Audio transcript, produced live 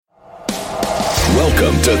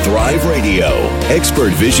Welcome to Thrive Radio,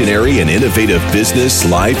 expert visionary and innovative business,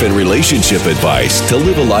 life, and relationship advice to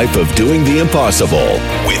live a life of doing the impossible.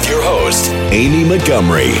 With your host, Amy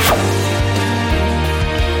Montgomery.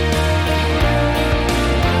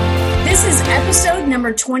 This is episode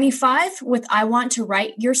number 25 with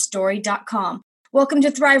iwanttowriteyourstory.com. Welcome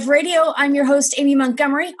to Thrive Radio. I'm your host, Amy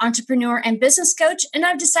Montgomery, entrepreneur and business coach, and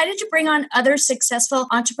I've decided to bring on other successful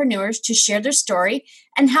entrepreneurs to share their story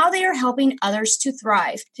and how they are helping others to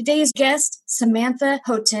thrive. Today's guest, Samantha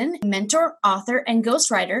Houghton, mentor, author, and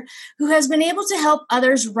ghostwriter, who has been able to help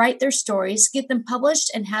others write their stories, get them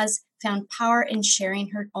published, and has found power in sharing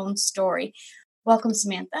her own story. Welcome,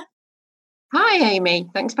 Samantha. Hi, Amy.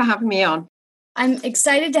 Thanks for having me on. I'm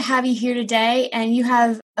excited to have you here today, and you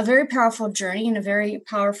have a very powerful journey and a very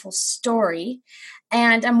powerful story.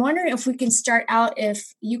 And I'm wondering if we can start out,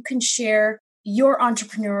 if you can share your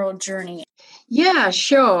entrepreneurial journey. Yeah,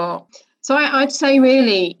 sure. So I'd say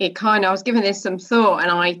really I was giving this some thought, and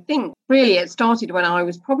I think really it started when I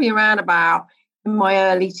was probably around about in my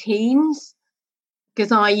early teens,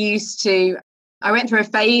 because I went through a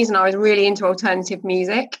phase and I was really into alternative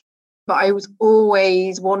music. But I was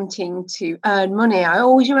always wanting to earn money. I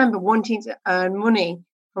always remember wanting to earn money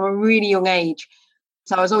from a really young age.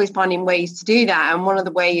 So I was always finding ways to do that. And one of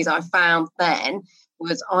the ways I found then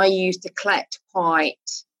was I used to collect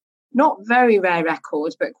quite, not very rare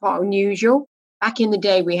records, but quite unusual. Back in the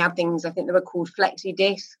day, we had things, I think they were called flexi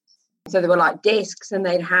discs. So they were like discs and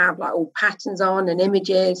they'd have like all patterns on and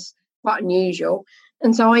images, quite unusual.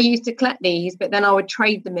 And so I used to collect these, but then I would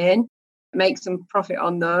trade them in, make some profit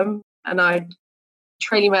on them. And I'd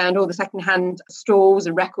trail around all the second-hand stalls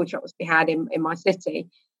and record shops we had in my city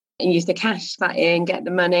and used to cash that in, get the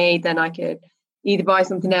money. Then I could either buy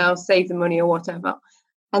something else, save the money or whatever.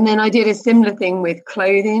 And then I did a similar thing with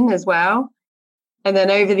clothing as well. And then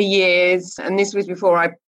over the years, and this was before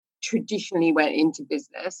I traditionally went into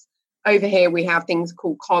business, over here we have things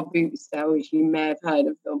called car boot sales. You may have heard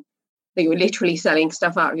of them. So you're literally selling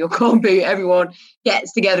stuff out of your car boot. Everyone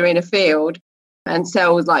gets together in a field and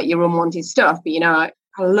sells like your unwanted stuff. But, I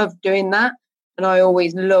love doing that. And I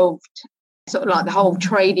always loved sort of like the whole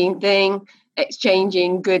trading thing,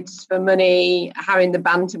 exchanging goods for money, having the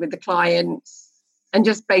banter with the clients, and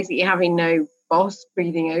just basically having no boss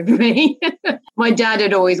breathing over me. My dad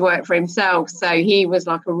had always worked for himself, so he was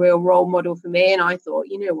like a real role model for me. And I thought,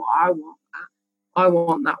 you know what, I want that. I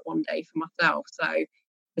want that one day for myself. So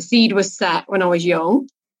the seed was set when I was young,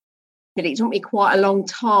 but it took me quite a long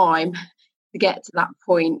time to get to that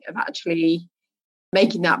point of actually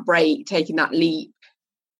making that break, taking that leap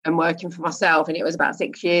and working for myself. And it was about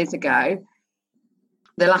 6 years ago,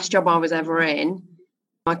 the last job I was ever in.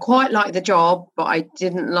 I quite liked the job, but I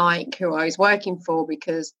didn't like who I was working for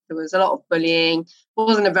because there was a lot of bullying. It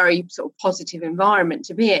wasn't a very sort of positive environment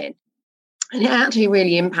to be in. And it actually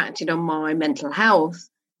really impacted on my mental health.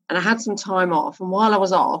 And I had some time off. And while I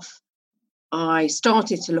was off, I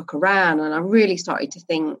started to look around and I really started to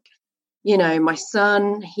think, my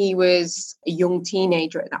son, he was a young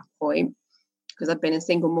teenager at that point because I'd been a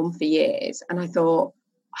single mum for years. And I thought,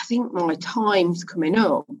 I think my time's coming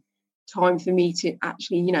up, time for me to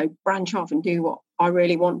actually, branch off and do what I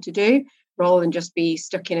really want to do rather than just be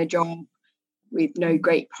stuck in a job with no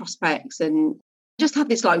great prospects, and just had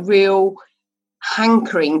this like real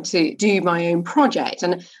hankering to do my own project.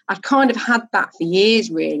 And I'd kind of had that for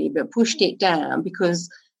years really, but pushed it down because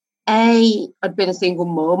I'd been a single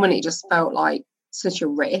mum and it just felt like such a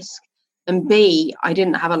risk. And B, I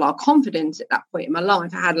didn't have a lot of confidence at that point in my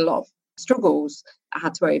life. I had a lot of struggles I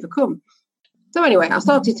had to overcome. So anyway, I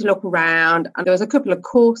started to look around and there was a couple of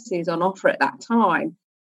courses on offer at that time.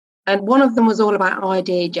 And one of them was all about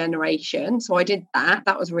idea generation. So I did that.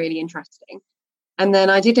 That was really interesting. And then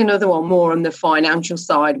I did another one more on the financial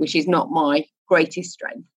side, which is not my greatest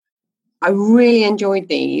strength. I really enjoyed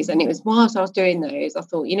these. And it was whilst I was doing those, I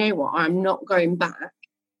thought, you know what, I'm not going back to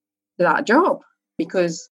that job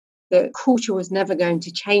because the culture was never going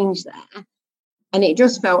to change there. And it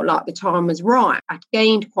just felt like the time was right. I'd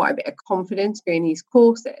gained quite a bit of confidence doing these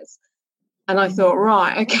courses. And I thought,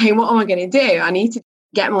 right, okay, what am I going to do? I need to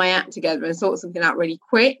get my act together and sort something out really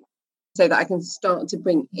quick so that I can start to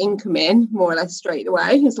bring income in more or less straight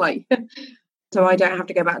away. It's like, so I don't have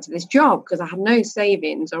to go back to this job because I had no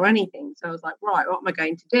savings or anything. So I was like, right, what am I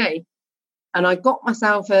going to do? And I got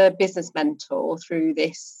myself a business mentor through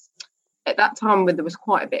this. At that time, there was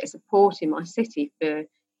quite a bit of support in my city for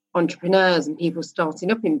entrepreneurs and people starting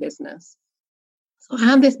up in business. So I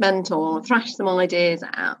had this mentor, thrashed some ideas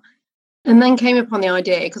out, and then came upon the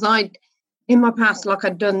idea because in my past,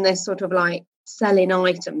 I'd done this sort of like selling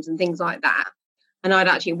items and things like that. and I'd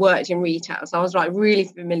actually worked in retail. So I was like really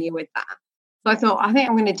familiar with that. So I thought, I think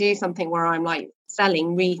I'm going to do something where I'm like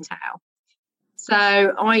selling retail. So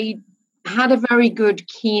I had a very good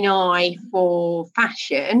keen eye for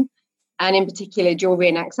fashion, and in particular jewellery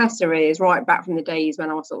and accessories, right back from the days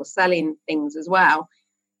when I was sort of selling things as well,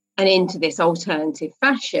 and into this alternative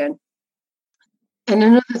fashion. And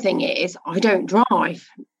another thing is, I don't drive.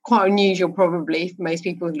 Quite unusual, probably, for most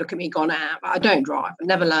people who look at me gone out, but I don't drive. I've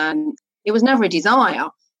never learned. It was never a desire.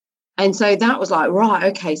 And so that was like, right,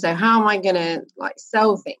 okay, so how am I going to like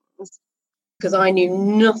sell things? Because I knew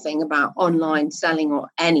nothing about online selling or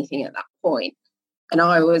anything at that point. And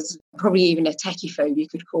I was probably even a techie phobe, you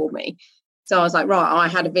could call me. So I was like, right, I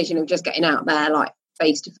had a vision of just getting out there like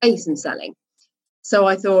face to face and selling. So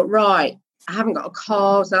I thought, right, I haven't got a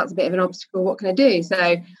car, so that's a bit of an obstacle. What can I do? So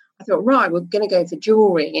I thought, right, we're going to go for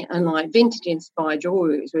jewellery, and like vintage inspired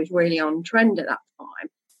jewellery was really on trend at that time,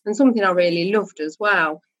 and something I really loved as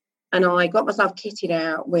well. And I got myself kitted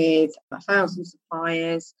out with 1,000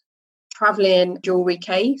 suppliers, travelling jewellery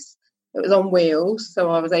case. It was on wheels, so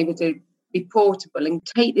I was able to be portable and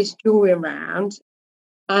take this jewellery around.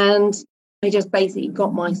 And I just basically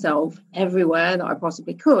got myself everywhere that I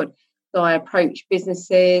possibly could. So I approached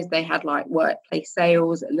businesses. They had like workplace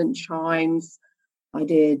sales at lunchtimes. I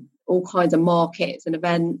did all kinds of markets and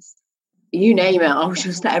events. You name it, I was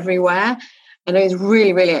just everywhere. And it was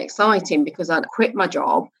really, really exciting because I'd quit my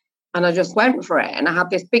job and I just went for it. And I had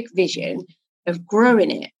this big vision of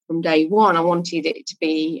growing it from day one. I wanted it to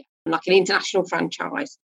be like an international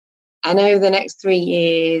franchise. And over the next 3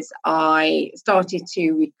 years, I started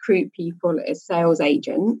to recruit people as sales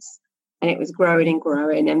agents, and it was growing and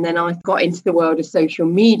growing. And then I got into the world of social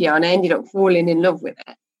media and I ended up falling in love with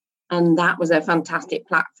it. And that was a fantastic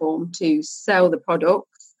platform to sell the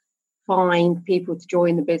products, find people to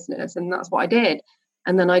join the business. And that's what I did.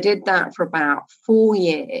 And then I did that for about 4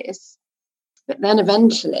 years. But then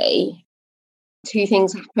eventually, 2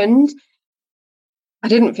 things happened. I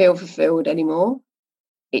didn't feel fulfilled anymore.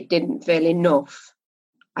 It didn't feel enough.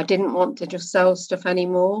 I didn't want to just sell stuff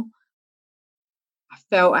anymore. I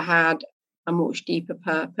felt I had a much deeper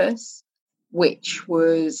purpose, which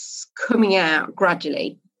was coming out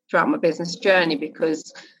gradually throughout my business journey,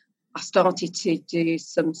 because I started to do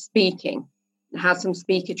some speaking and had some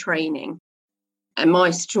speaker training. And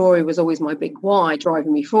my story was always my big why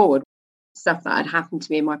driving me forward, stuff that had happened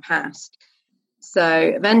to me in my past. So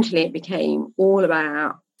eventually it became all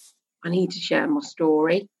about, I need to share my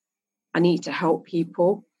story. I need to help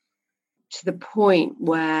people, to the point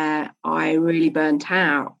where I really burnt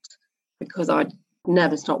out because I'd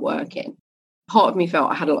never stopped working. Part of me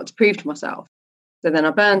felt I had a lot to prove to myself. So then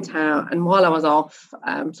I burnt out. And while I was off,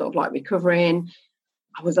 sort of like recovering,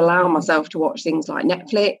 I was allowing myself to watch things like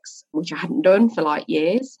Netflix, which I hadn't done for like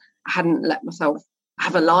years. I hadn't let myself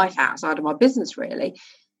have a life outside of my business, really.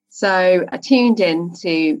 So I tuned in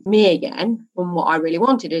to me again on what I really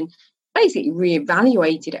wanted and basically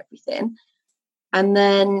reevaluated everything. And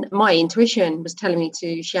then my intuition was telling me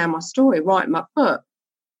to share my story, write my book,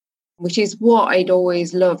 which is what I'd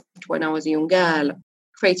always loved when I was a young girl.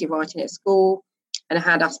 Creative writing at school, and I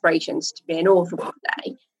had aspirations to be an author one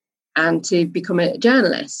day and to become a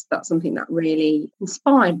journalist. That's something that really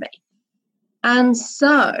inspired me. And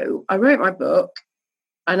so I wrote my book,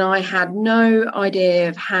 and I had no idea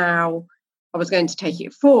of how I was going to take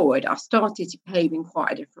it forward. I started to behave in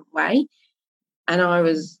quite a different way. And I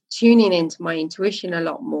was tuning into my intuition a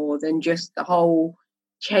lot more than just the whole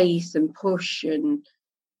chase and push and,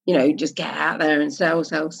 you know, just get out there and sell.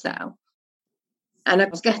 And I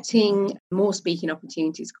was getting more speaking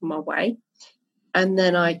opportunities come my way. And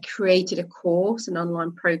then I created a course, an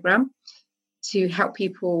online program, to help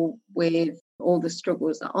people with all the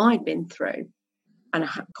struggles that I'd been through. And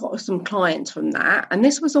I got some clients from that. And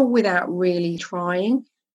this was all without really trying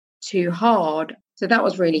too hard. So that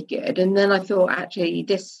was really good. And then I thought, actually,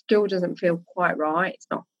 this still doesn't feel quite right. It's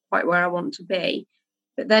not quite where I want to be.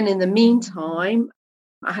 But then in the meantime,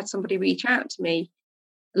 I had somebody reach out to me,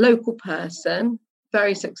 a local person,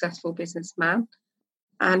 very successful businessman.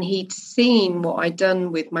 And he'd seen what I'd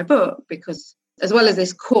done with my book, because as well as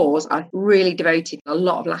this course, I really devoted a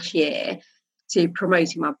lot of last year to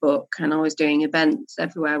promoting my book. And I was doing events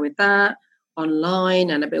everywhere with that,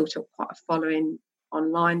 online, and I built up quite a following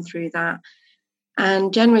online through that.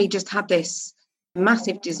 And generally just had this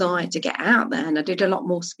massive desire to get out there. And I did a lot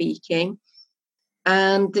more speaking.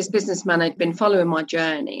 And this businessman had been following my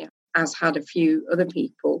journey, as had a few other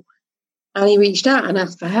people. And he reached out and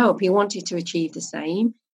asked for help. He wanted to achieve the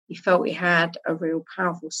same. He felt he had a real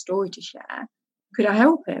powerful story to share. Could I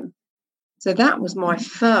help him? So that was my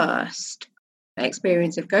first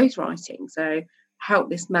experience of ghostwriting. So help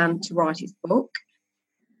this man to write his book.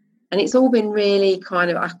 And it's all been really kind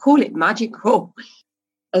of, I call it magical,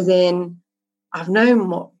 as in I've known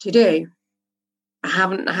what to do. I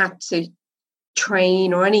haven't had to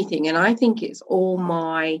train or anything. And I think it's all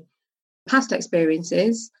my past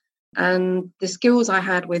experiences and the skills I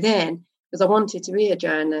had within, because I wanted to be a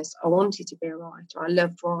journalist. I wanted to be a writer. I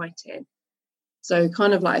loved writing. So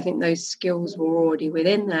kind of like, I think those skills were already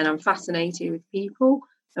within there. And I'm fascinated with people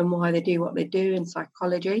and why they do what they do in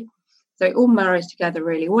psychology. So it all marries together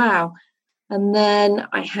really well. And then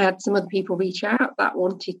I had some other people reach out that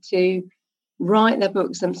wanted to write their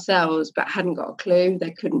books themselves, but hadn't got a clue.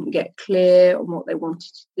 They couldn't get clear on what they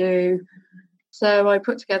wanted to do. So I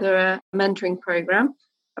put together a mentoring program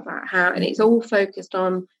about how, and it's all focused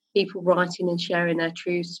on people writing and sharing their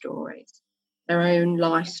true stories, their own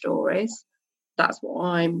life stories. That's what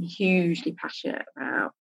I'm hugely passionate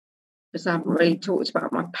about, because I haven't really talked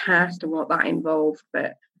about my past and what that involved,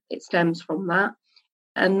 but it stems from that.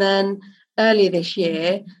 And then earlier this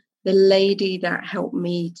year, the lady that helped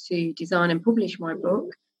me to design and publish my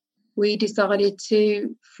book, we decided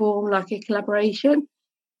to form like a collaboration.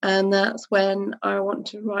 And that's when I Want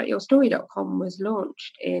to Write Your Story.com was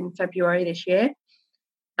launched in February this year.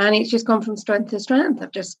 And it's just gone from strength to strength.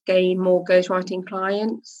 I've just gained more ghostwriting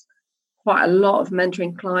clients, quite a lot of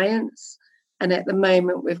mentoring clients. And at the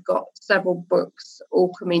moment, we've got several books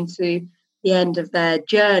all coming to the end of their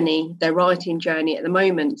journey, their writing journey at the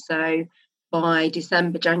moment. So by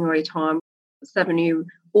December, January time, 7 new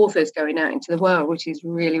authors going out into the world, which is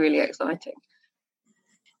really, really exciting.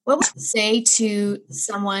 What would you say to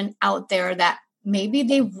someone out there that maybe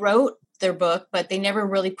they wrote their book, but they never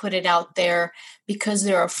really put it out there because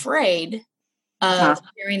they're afraid of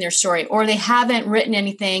sharing their story, or they haven't written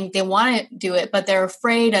anything, they want to do it, but they're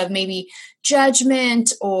afraid of maybe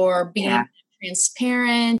judgment or being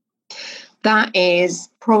transparent? That is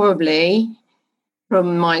probably,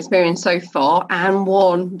 from my experience so far, and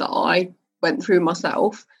one that I went through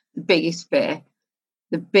myself, the biggest fear.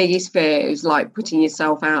 The biggest fear is like putting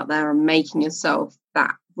yourself out there and making yourself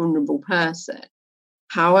that vulnerable person.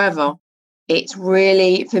 However, it's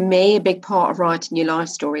really, for me, a big part of writing your life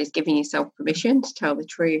story is giving yourself permission to tell the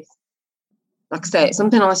truth. Like I say, it's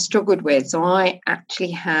something I struggled with. So I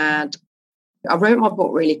wrote my book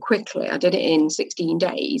really quickly. I did it in 16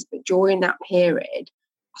 days, but during that period,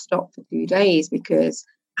 I stopped for 2 days because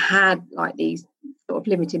I had like these sort of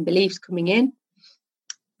limiting beliefs coming in.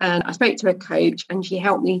 And I spoke to a coach and she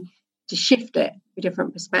helped me to shift it to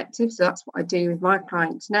different perspectives. So that's what I do with my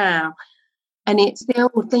clients now. And it's the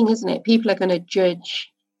old thing, isn't it? People are going to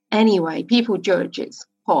judge anyway. People judge. It's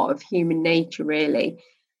part of human nature, really.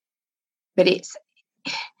 But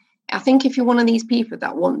I think if you're one of these people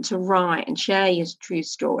that want to write and share your true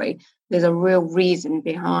story, there's a real reason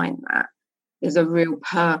behind that. There's a real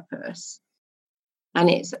purpose.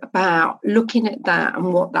 And it's about looking at that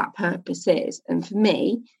and what that purpose is. And for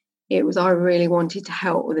me, it was I really wanted to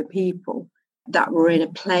help other people that were in a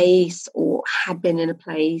place or had been in a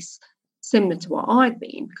place similar to what I'd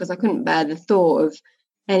been, because I couldn't bear the thought of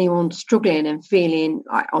anyone struggling and feeling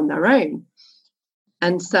like on their own.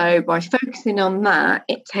 And so by focusing on that,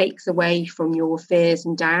 it takes away from your fears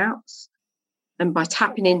and doubts. And by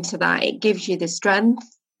tapping into that, it gives you the strength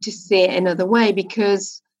to see it another way,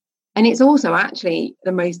 and it's also actually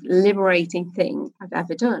the most liberating thing I've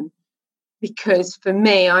ever done. Because for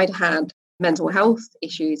me, I'd had mental health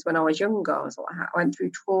issues when I was younger. So I went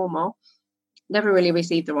through trauma, never really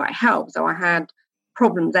received the right help. So I had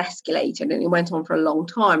problems escalated and it went on for a long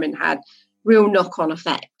time and had real knock-on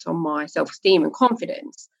effect on my self-esteem and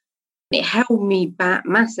confidence. It held me back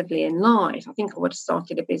massively in life. I think I would have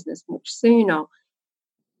started a business much sooner.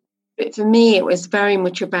 But for me, it was very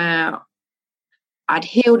much about, I'd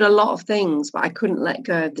healed a lot of things, but I couldn't let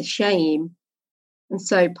go of the shame. And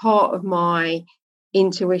so part of my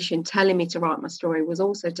intuition telling me to write my story was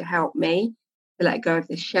also to help me to let go of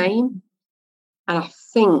the shame. And I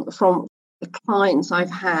think from the clients I've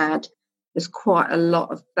had, there's quite a lot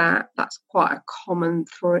of that. That's quite a common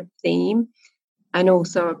theme. And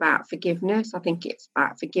also about forgiveness. I think it's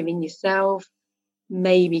about forgiving yourself,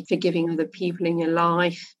 maybe forgiving other people in your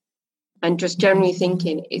life, and just generally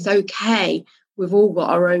thinking it's okay. We've all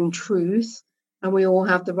got our own truth and we all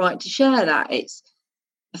have the right to share that.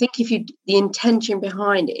 I think if the intention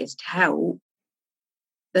behind it is to help,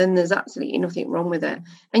 then there's absolutely nothing wrong with it.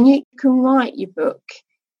 And you can write your book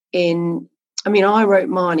I wrote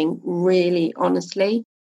mine really honestly,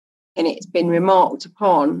 and it's been remarked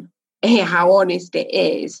upon how honest it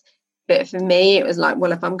is. But for me, it was like,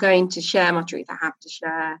 well, if I'm going to share my truth, I have to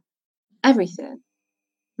share everything.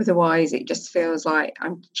 Otherwise, it just feels like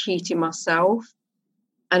I'm cheating myself.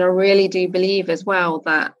 And I really do believe as well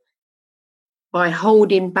that by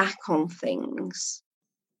holding back on things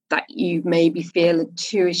that you maybe feel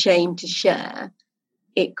too ashamed to share,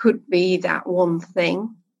 it could be that one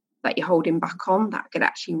thing that you're holding back on that could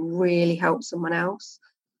actually really help someone else.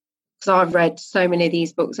 Because I've read so many of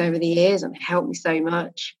these books over the years and they helped me so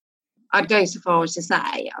much. I'd go so far as to say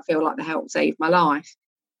I feel like they helped save my life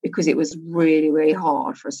because it was really, really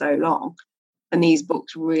hard for so long. And these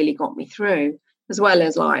books really got me through, as well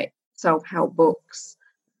as like self-help books.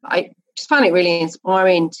 I just find it really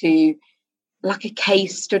inspiring to, like a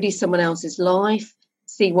case study, someone else's life,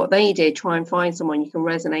 see what they did, try and find someone you can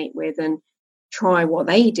resonate with and try what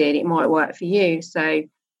they did. It might work for you. So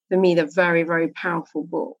for me, they're very, very powerful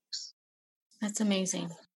books. That's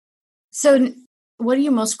amazing. So what are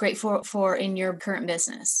you most grateful for in your current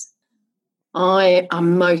business? I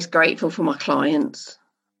am most grateful for my clients.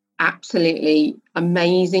 Absolutely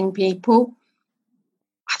amazing people.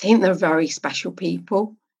 I think they're very special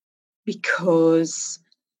people because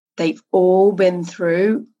they've all been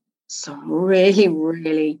through some really,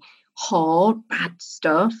 really hard, bad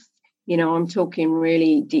stuff. You know, I'm talking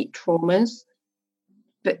really deep traumas,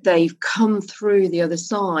 but they've come through the other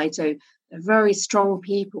side. So they're very strong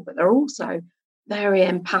people, but they're also very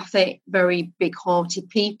empathic, very big-hearted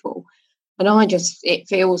people. And it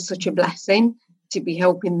feels such a blessing to be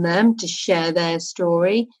helping them to share their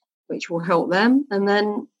story, which will help them and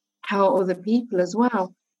then help other people as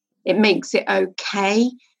well. It makes it okay.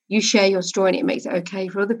 You share your story and it makes it okay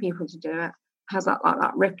for other people to do it. Has that like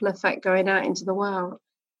that ripple effect going out into the world.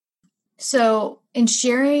 So in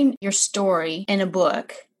sharing your story in a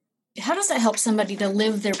book, how does that help somebody to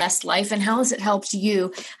live their best life? And how has it helped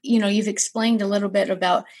you? You know, you've explained a little bit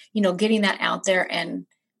about, you know, getting that out there and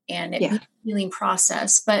it being a healing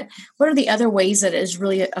process. But what are the other ways that it has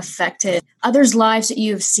really affected others' lives that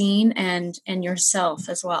you've seen and yourself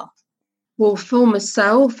as well? Well, for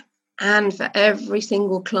myself and for every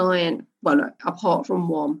single client, well, no, apart from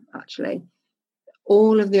one, actually,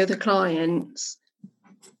 all of the other clients,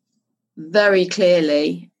 very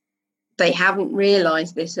clearly, they haven't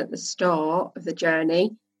realised this at the start of the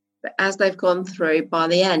journey, but as they've gone through, by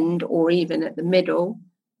the end or even at the middle,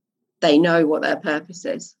 they know what their purpose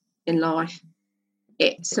is in life.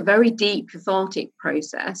 It's a very deep, cathartic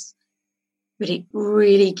process, but it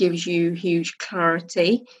really gives you huge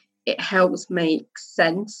clarity. It helps make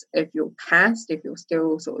sense of your past if you're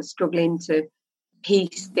still sort of struggling to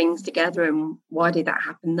piece things together and why did that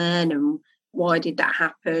happen then and why did that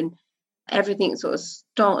happen. Everything sort of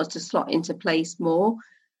starts to slot into place more.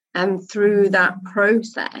 And through that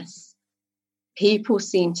process, people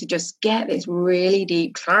seem to just get this really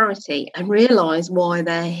deep clarity and realise why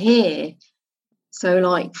they're here. So,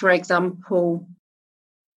 like, for example,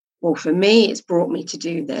 well, for me, it's brought me to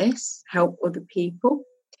do this, help other people.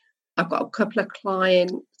 I've got a couple of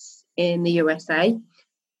clients in the USA.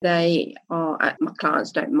 They are, my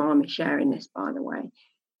clients don't mind me sharing this, by the way.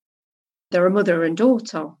 They're a mother and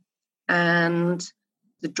daughter, and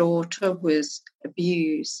the daughter was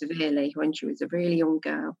abused severely when she was a really young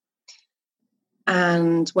girl.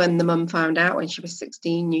 And when the mum found out when she was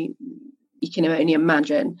 16, you can only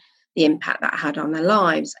imagine the impact that had on their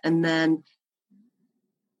lives. And then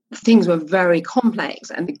things were very complex,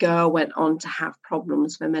 and the girl went on to have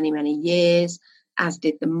problems for many, many years, as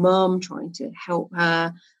did the mum, trying to help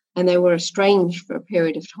her. And they were estranged for a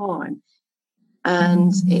period of time.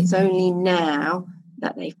 And it's only now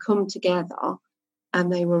that they've come together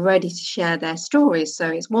and they were ready to share their stories. So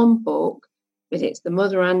it's one book, but it's the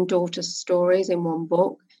mother and daughter's stories in one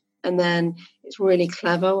book. And then it's really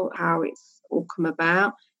clever how it's all come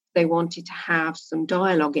about. They wanted to have some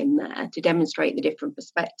dialogue in there to demonstrate the different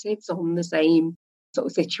perspectives on the same sort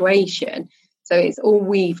of situation. So it's all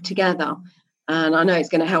weaved together. And I know it's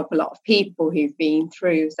going to help a lot of people who've been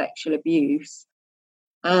through sexual abuse.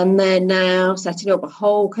 And they're now setting up a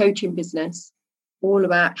whole coaching business all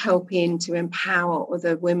about helping to empower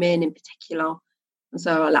other women in particular. And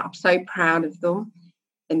so I'm so proud of them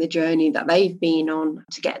and the journey that they've been on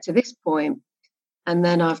to get to this point. And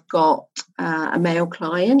then I've got a male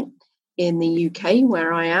client in the UK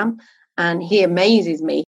where I am, and he amazes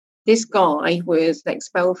me. This guy was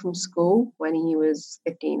expelled from school when he was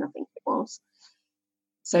 15, I think it was.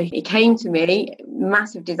 So he came to me,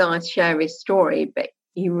 massive desire to share his story, but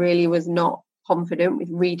he really was not confident with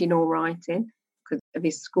reading or writing because of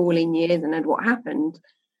his schooling years and what happened.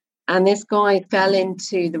 And this guy fell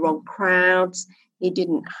into the wrong crowds. He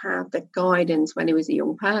didn't have the guidance when he was a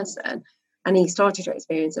young person. And he started to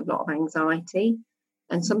experience a lot of anxiety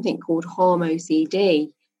and something called harm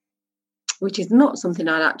OCD, which is not something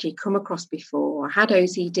I'd actually come across before. I had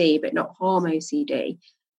OCD, but not harm OCD.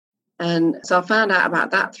 And so I found out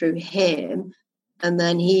about that through him. And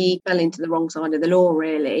then he fell into the wrong side of the law,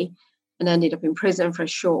 really, and ended up in prison for a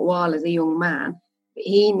short while as a young man. But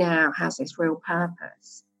he now has this real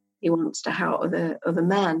purpose. He wants to help other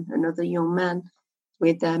men and other young men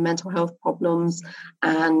with their mental health problems.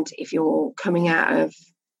 And if you're coming out of,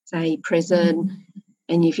 say, prison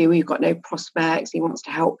and you feel you've got no prospects, he wants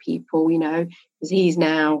to help people, because he's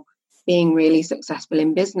now being really successful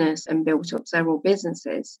in business and built up several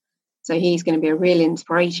businesses. So he's going to be a real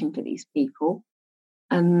inspiration for these people.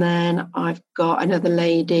 And then I've got another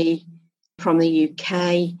lady from the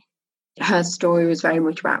UK. Her story was very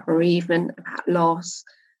much about bereavement, about loss,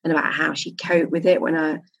 and about how she coped with it when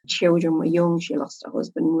her children were young. She lost her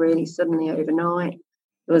husband really suddenly overnight.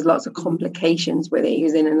 There was lots of complications with it. He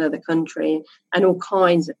was in another country and all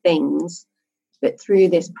kinds of things. But through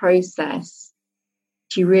this process,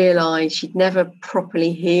 she realised she'd never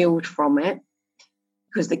properly healed from it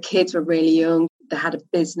because the kids were really young. They had a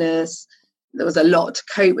business. There was a lot to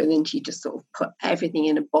cope with, and she just sort of put everything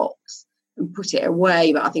in a box and put it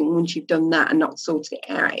away. But I think once you've done that and not sorted it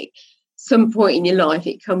out, some point in your life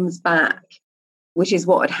it comes back, which is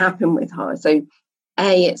what had happened with her. So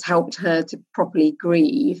it's helped her to properly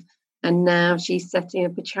grieve, and now she's setting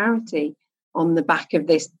up a charity on the back of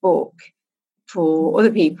this book for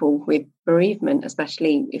other people with bereavement,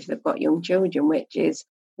 especially if they've got young children, which is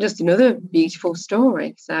just another beautiful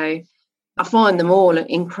story. So I find them all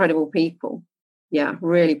incredible people. Yeah,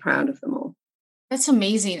 really proud of them all. That's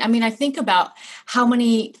amazing. I mean, I think about how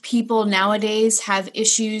many people nowadays have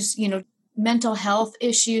issues, mental health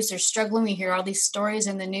issues. They're struggling. We hear all these stories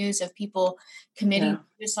in the news of people committing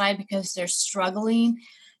suicide because they're struggling.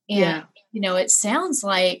 And, it sounds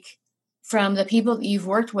like from the people that you've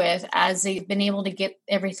worked with, as they've been able to get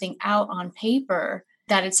everything out on paper,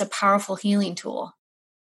 that it's a powerful healing tool.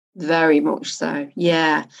 Very much so.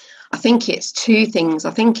 Yeah. I think it's two things.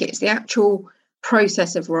 I think it's the actual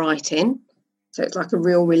process of writing. So it's like a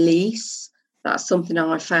real release. That's something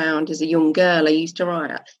I found as a young girl. I used to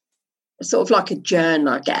write sort of like a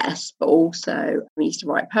journal, I guess, but also I used to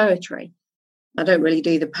write poetry. I don't really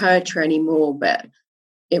do the poetry anymore, but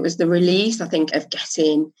it was the release, I think, of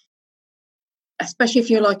getting, especially if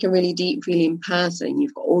you're like a really deep feeling person,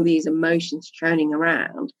 you've got all these emotions churning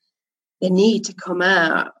around, they need to come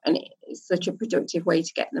out, and it's such a productive way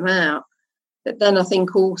to get them out. But then I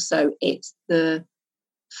think also it's the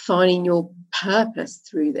finding your purpose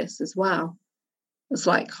through this as well. It's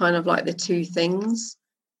like kind of like the two things.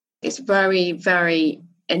 It's very, very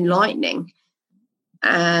enlightening.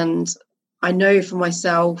 And I know for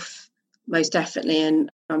myself, most definitely, and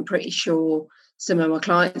I'm pretty sure some of my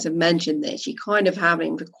clients have mentioned this, you're kind of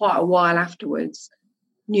having for quite a while afterwards,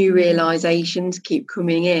 new realizations keep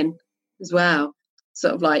coming in as well.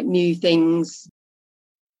 Sort of like new things.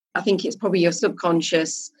 I think it's probably your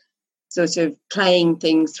subconscious sort of playing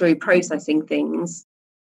things through, processing things.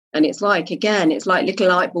 And it's like, again, it's like little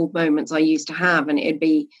light bulb moments I used to have, and it'd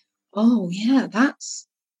be, oh yeah, that's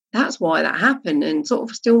why that happened, and sort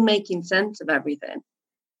of still making sense of everything.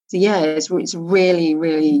 So yeah, it's really,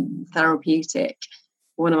 really therapeutic.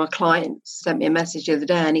 One of my clients sent me a message the other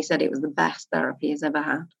day, and he said it was the best therapy he's ever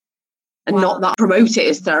had. And not that I promote it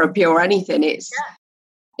as therapy or anything.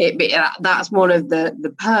 That's one of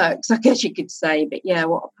the perks, I guess you could say. But yeah,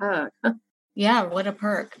 what a perk. Yeah, what a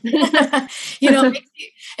perk.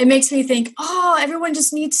 It makes me think, everyone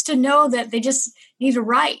just needs to know that they just need to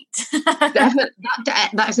write.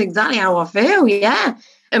 That's exactly how I feel, yeah.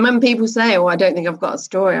 And when people say, I don't think I've got a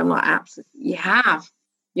story, I'm like, absolutely, you have.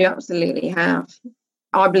 You absolutely have.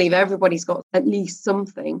 I believe everybody's got at least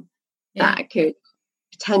something that could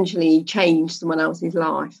potentially change someone else's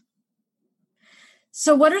life.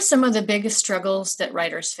 So what are some of the biggest struggles that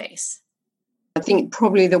writers face? I think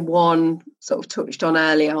probably the one sort of touched on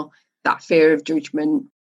earlier, that fear of judgment,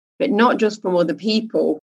 but not just from other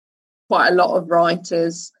people. Quite a lot of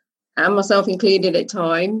writers, and myself included at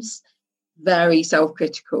times, very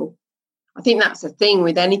self-critical. I think that's the thing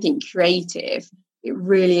with anything creative. It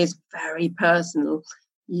really is very personal.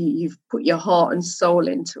 You've put your heart and soul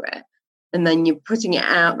into it, and then you're putting it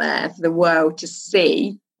out there for the world to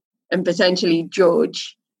see and potentially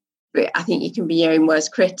judge. But I think you can be your own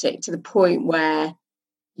worst critic to the point where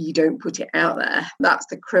you don't put it out there. That's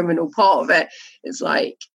the criminal part of it. It's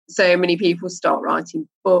like so many people start writing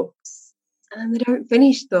books and they don't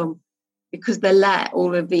finish them because they let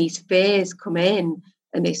all of these fears come in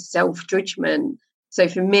and this self-judgment. So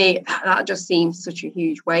for me, that just seems such a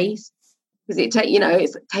huge waste, because it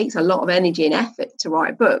takes a lot of energy and effort to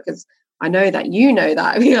write a book. Because I know that you know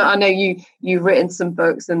that. I know you've written some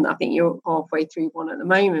books, and I think you're halfway through one at the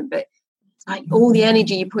moment. But like all the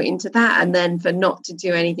energy you put into that, and then for not to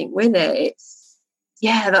do anything with it,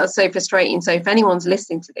 that's so frustrating. So if anyone's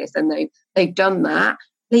listening to this and they've done that,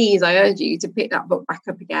 please, I urge you to pick that book back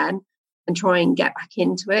up again and try and get back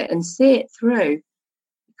into it and see it through.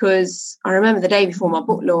 Because I remember the day before my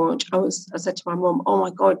book launch, I said to my mum, oh my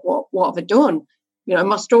God, what have I done? You know,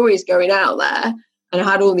 my story is going out there, and I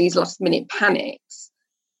had all these last minute panics.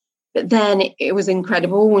 But then it was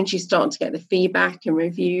incredible when she started to get the feedback and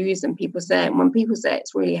reviews, and when people say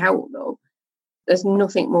it's really helpful, there's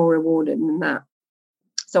nothing more rewarding than that.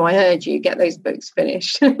 So I urge you, get those books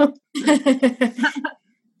finished.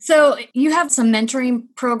 So you have some mentoring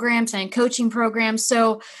programs and coaching programs.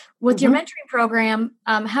 So with your mentoring program,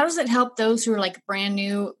 how does it help those who are like brand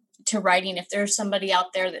new to writing? If there's somebody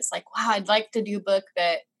out there that's like, wow, I'd like to do a book,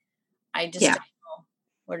 but I just don't know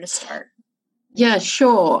where to start. Yeah,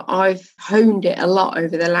 sure. I've honed it a lot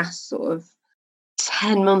over the last sort of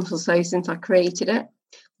 10 months or so since I created it.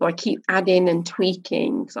 So I keep adding and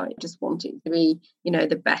tweaking because I just want it to be, you know,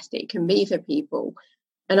 the best it can be for people.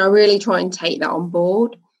 And I really try and take that on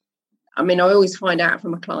board. I mean, I always find out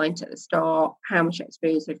from a client at the start how much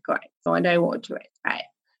experience they've got, so I know what to expect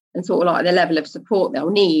and sort of like the level of support they'll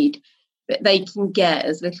need. But they can get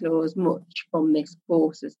as little or as much from this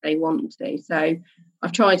course as they want to. So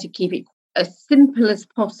I've tried to keep it as simple as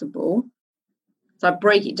possible. So I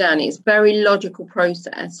break it down. It's a very logical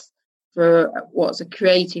process for what's a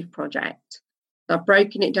creative project. So I've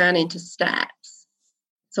broken it down into steps.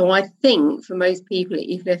 So I think for most people,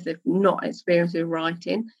 even if they've not experienced with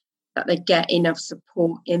writing, that they get enough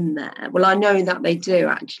support in there. Well, I know that they do,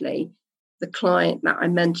 actually. The client that I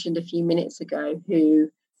mentioned a few minutes ago who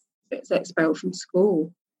gets expelled from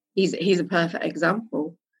school, he's a perfect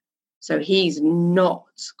example. So he's not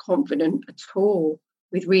confident at all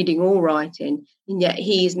with reading or writing, and yet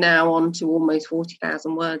he's now on to almost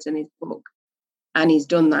 40,000 words in his book. And he's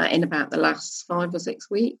done that in about the last 5 or 6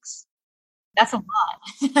 weeks. That's a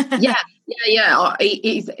lot. Yeah.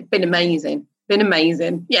 He's been amazing.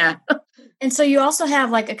 Yeah. And so you also have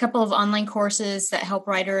like a couple of online courses that help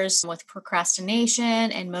writers with procrastination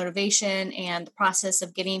and motivation and the process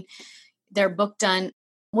of getting their book done.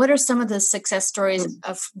 What are some of the success stories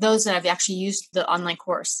of those that have actually used the online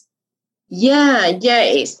course? Yeah.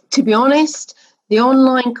 It's, to be honest, the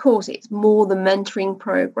online course, it's more the mentoring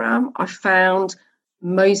program. I found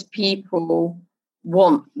most people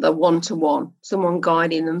want the one-to-one, someone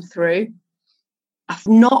guiding them through. I've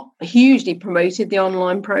not hugely promoted the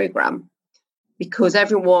online program because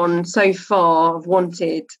everyone so far have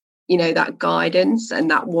wanted, you know, that guidance and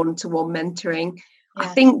that one-to-one mentoring. Yeah. I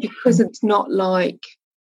think because it's not like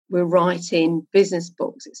we're writing business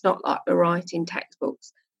books, it's not like we're writing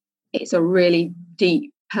textbooks. It's a really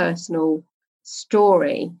deep personal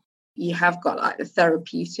story. You have got like the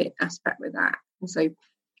therapeutic aspect with that. And so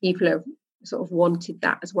people have sort of wanted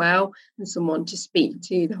that as well, and someone to speak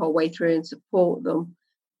to the whole way through and support them.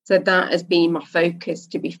 So that has been my focus.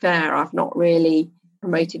 To be fair, I've not really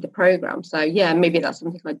promoted the program. So yeah, maybe that's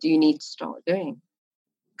something I do need to start doing,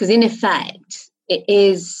 because in effect it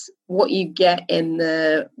is what you get in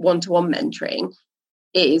the one-to-one mentoring.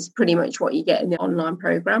 It is pretty much what you get in the online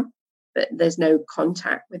program, but there's no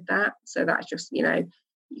contact with that. So that's just, you know,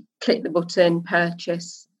 you click the button,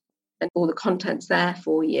 purchase, and all the content's there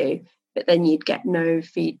for you, but then you'd get no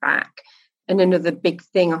feedback. And another big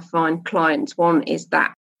thing I find clients want is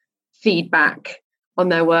that feedback on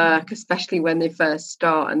their work, especially when they first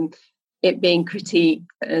start, and it being critiqued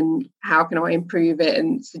and how can I improve it,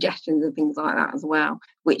 and suggestions and things like that as well,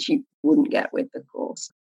 which you wouldn't get with the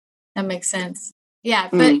course. That makes sense. Yeah,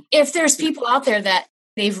 but if there's people out there that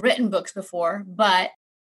they've written books before, but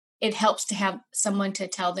it helps to have someone to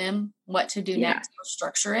tell them what to do next or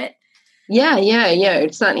structure it. Yeah.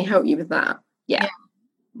 It'd certainly help you with that. Yeah.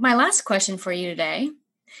 My last question for you today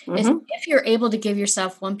is, if you're able to give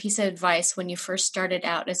yourself one piece of advice when you first started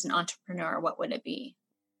out as an entrepreneur, what would it be?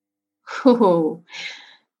 Oh,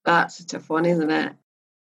 that's a tough one, isn't it?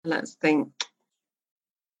 Let's think.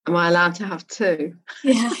 Am I allowed to have two?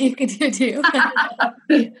 Yeah, you could do two.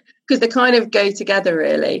 Because they kind of go together,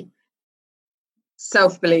 really.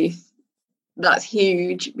 Self-belief, that's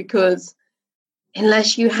huge, because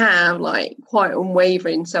unless you have like quite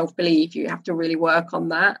unwavering self-belief, you have to really work on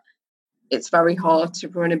that. It's very hard to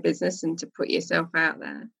run a business and to put yourself out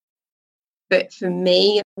there. But for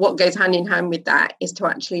me, what goes hand in hand with that is to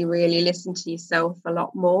actually really listen to yourself a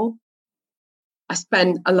lot more. I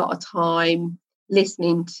spend a lot of time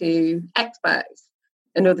listening to experts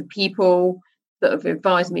and other people that have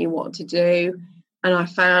advised me what to do. And I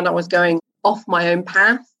found I was going off my own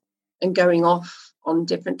path and going off on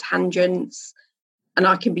different tangents. And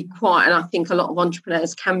I can be quite, and I think a lot of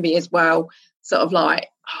entrepreneurs can be as well, sort of like,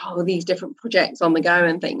 oh, these different projects on the go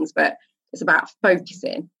and things, but it's about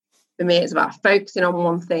focusing. For me, it's about focusing on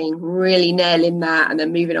one thing, really nailing that, and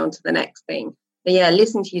then moving on to the next thing. So yeah,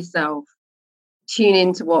 listen to yourself, tune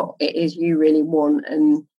into what it is you really want.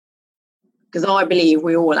 And because I believe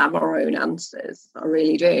we all have our own answers. I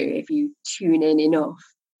really do, if you tune in enough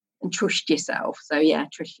and trust yourself. So yeah,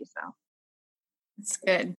 trust yourself. That's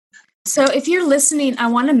good. So if you're listening, I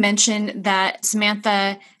want to mention that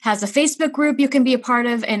Samantha has a Facebook group you can be a part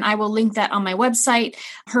of, and I will link that on my website.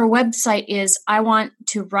 Her website is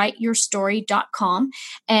iwanttowriteyourstory.com,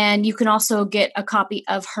 and you can also get a copy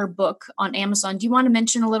of her book on Amazon. Do you want to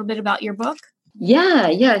mention a little bit about your book?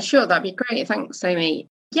 Yeah, sure. That'd be great. Thanks, Amy.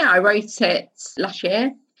 Yeah, I wrote it last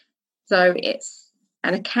year. So it's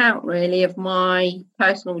an account really of my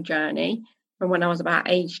personal journey from when I was about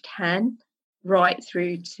age 10 right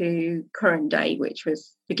through to current day, which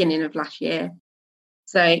was beginning of last year.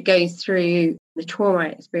 So it goes through the trauma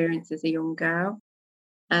experience as a young girl,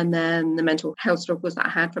 and then the mental health struggles that I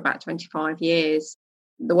had for about 25 years.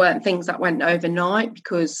 There weren't things that went overnight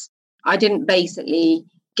because I didn't basically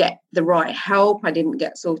get the right help. I didn't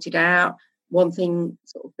get sorted out. One thing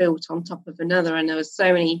sort of built on top of another, and there was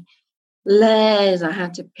so many layers I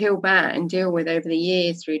had to peel back and deal with over the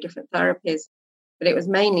years through different therapies. But it was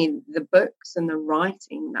mainly the books and the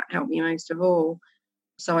writing that helped me most of all.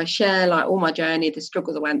 So I share like all my journey, the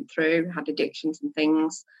struggles I went through, had addictions and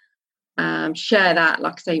things. Share that,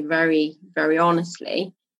 like I say, very, very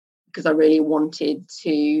honestly, because I really wanted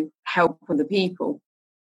to help other people.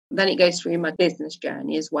 Then it goes through my business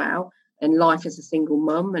journey as well, and life as a single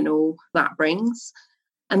mum and all that brings.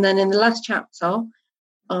 And then in the last chapter,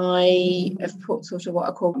 I have put sort of what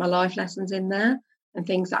I call my life lessons in there, and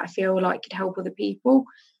things that I feel like could help other people,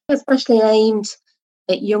 especially aimed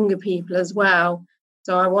at younger people as well.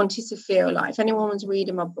 So I wanted to feel like if anyone was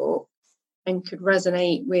reading my book and could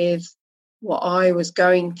resonate with what I was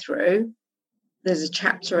going through, there's a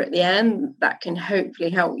chapter at the end that can hopefully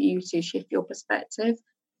help you to shift your perspective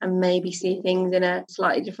and maybe see things in a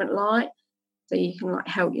slightly different light, so you can like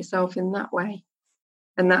help yourself in that way.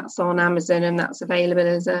 And that's on Amazon, and that's available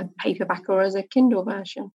as a paperback or as a Kindle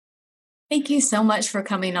version. Thank you so much for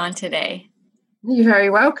coming on today. You're very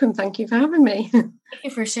welcome. Thank you for having me. Thank you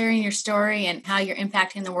for sharing your story and how you're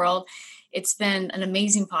impacting the world. It's been an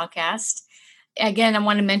amazing podcast. Again, I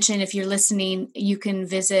want to mention, if you're listening, you can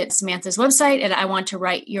visit Samantha's website at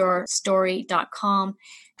iwanttowriteyourstory.com.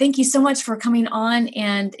 Thank you so much for coming on,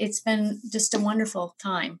 and it's been just a wonderful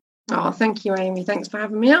time. Oh, thank you, Amy. Thanks for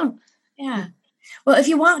having me on. Yeah. Well, if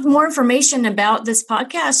you want more information about this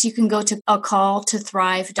podcast, you can go to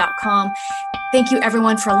acalltothrive.com. Thank you,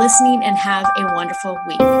 everyone, for listening, and have a wonderful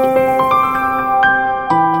week.